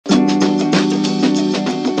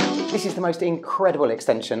This is the most incredible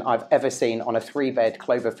extension I've ever seen on a 3-bed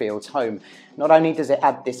Cloverfields home. Not only does it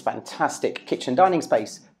add this fantastic kitchen dining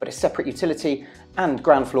space, but a separate utility and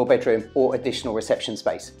ground floor bedroom or additional reception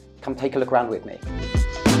space. Come take a look around with me.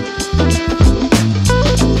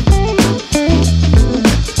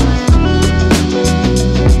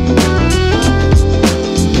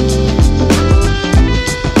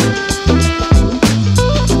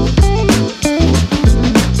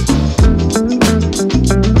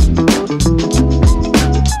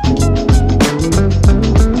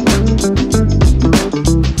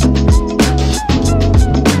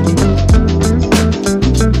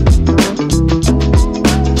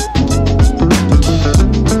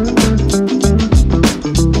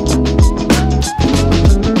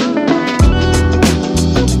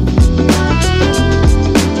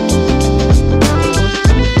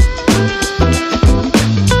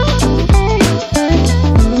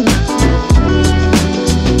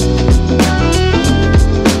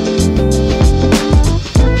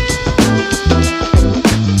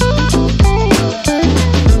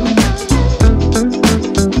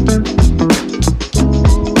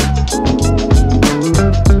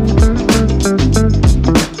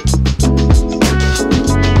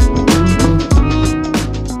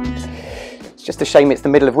 Just a shame it's the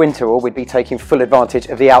middle of winter, or we'd be taking full advantage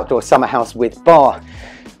of the outdoor summer house with bar.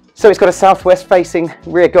 So it's got a southwest facing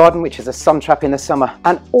rear garden, which is a sun trap in the summer,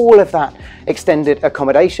 and all of that extended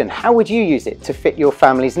accommodation. How would you use it to fit your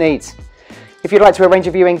family's needs? If you'd like to arrange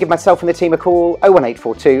a viewing, give myself and the team a call,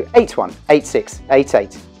 01842 81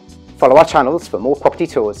 8688. Follow our channels for more property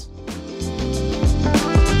tours.